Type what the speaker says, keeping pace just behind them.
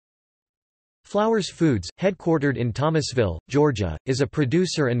Flowers Foods, headquartered in Thomasville, Georgia, is a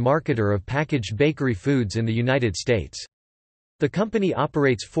producer and marketer of packaged bakery foods in the United States. The company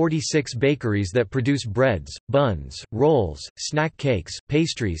operates 46 bakeries that produce breads, buns, rolls, snack cakes,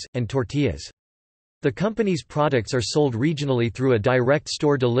 pastries, and tortillas. The company's products are sold regionally through a direct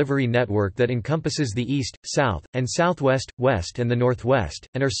store delivery network that encompasses the East, South, and Southwest, West and the Northwest,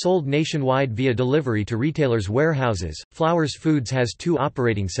 and are sold nationwide via delivery to retailers' warehouses. Flowers Foods has two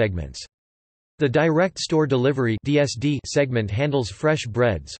operating segments. The direct store delivery (DSD) segment handles fresh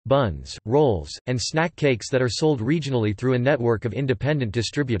breads, buns, rolls, and snack cakes that are sold regionally through a network of independent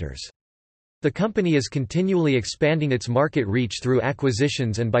distributors. The company is continually expanding its market reach through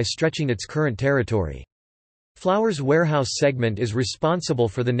acquisitions and by stretching its current territory. Flowers Warehouse segment is responsible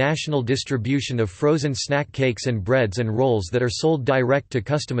for the national distribution of frozen snack cakes and breads and rolls that are sold direct to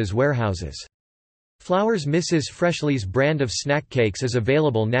customers' warehouses. Flowers Mrs. Freshley's brand of snack cakes is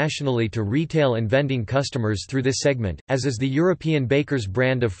available nationally to retail and vending customers through this segment, as is the European Baker's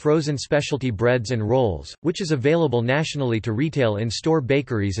brand of frozen specialty breads and rolls, which is available nationally to retail in-store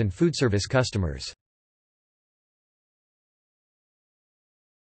bakeries and foodservice customers.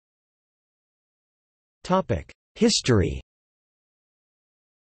 History.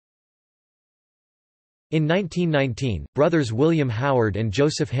 In 1919, brothers William Howard and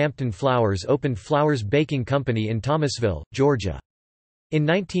Joseph Hampton Flowers opened Flowers Baking Company in Thomasville, Georgia. In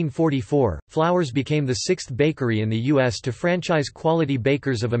 1944, Flowers became the sixth bakery in the U.S. to franchise Quality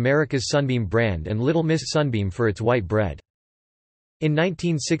Bakers of America's Sunbeam brand and Little Miss Sunbeam for its white bread. In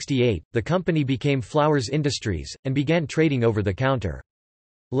 1968, the company became Flowers Industries, and began trading over the counter.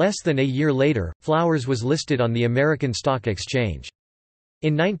 Less than a year later, Flowers was listed on the American Stock Exchange.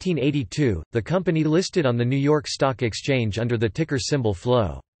 In 1982, the company listed on the New York Stock Exchange under the ticker symbol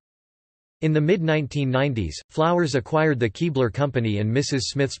FLO. In the mid-1990s, Flowers acquired the Keebler Company and Mrs.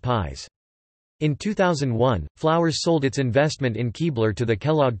 Smith's Pies. In 2001, Flowers sold its investment in Keebler to the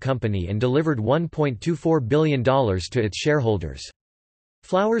Kellogg Company and delivered $1.24 billion to its shareholders.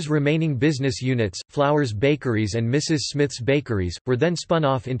 Flowers' remaining business units, Flowers Bakeries and Mrs. Smith's Bakeries, were then spun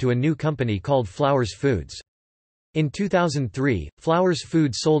off into a new company called Flowers Foods. In 2003, Flowers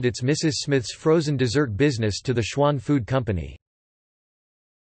Foods sold its Mrs. Smith's frozen dessert business to the Schwan Food Company.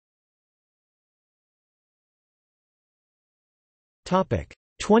 Topic: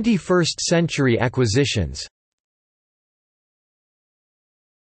 21st century acquisitions.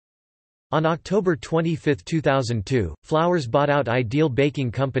 On October 25, 2002, Flowers bought out Ideal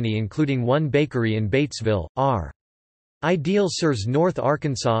Baking Company, including one bakery in Batesville, R. Ideal serves North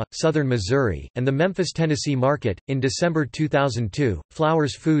Arkansas, southern Missouri, and the Memphis, Tennessee market. In December 2002,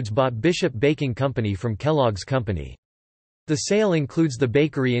 Flowers Foods bought Bishop Baking Company from Kellogg's Company. The sale includes the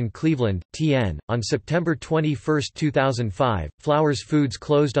bakery in Cleveland, TN. On September 21, 2005, Flowers Foods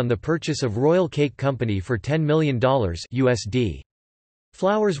closed on the purchase of Royal Cake Company for $10 million USD.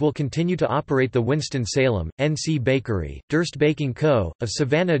 Flowers will continue to operate the Winston-Salem, NC Bakery. Durst Baking Co., of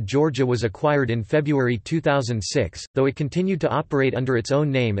Savannah, Georgia was acquired in February 2006, though it continued to operate under its own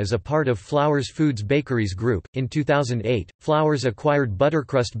name as a part of Flowers Foods Bakeries Group. In 2008, Flowers acquired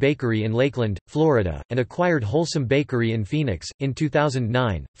Buttercrust Bakery in Lakeland, Florida, and acquired Wholesome Bakery in Phoenix. In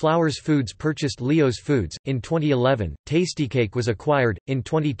 2009, Flowers Foods purchased Leo's Foods. In 2011, Tastycake was acquired. In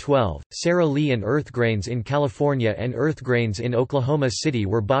 2012, Sara Lee and Earthgrains in California and Earthgrains in Oklahoma City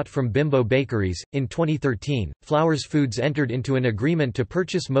were bought from Bimbo Bakeries. In 2013, Flowers Foods entered into an agreement to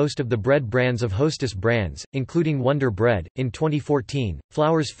purchase most of the bread brands of Hostess Brands, including Wonder Bread. In 2014,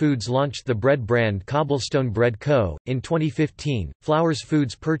 Flowers Foods launched the bread brand Cobblestone Bread Co. In 2015, Flowers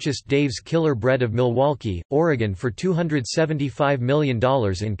Foods purchased Dave's Killer Bread of Milwaukee, Oregon for $275 million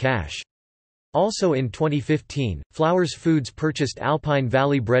in cash. Also in 2015, Flowers Foods purchased Alpine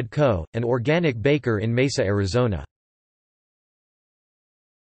Valley Bread Co., an organic baker in Mesa, Arizona.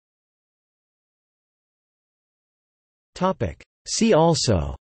 See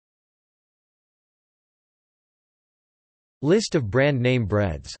also: List of brand name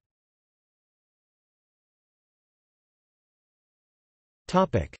breads.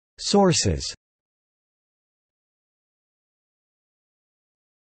 Sources.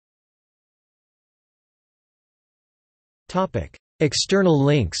 External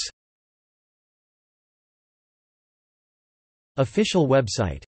links. Official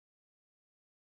website.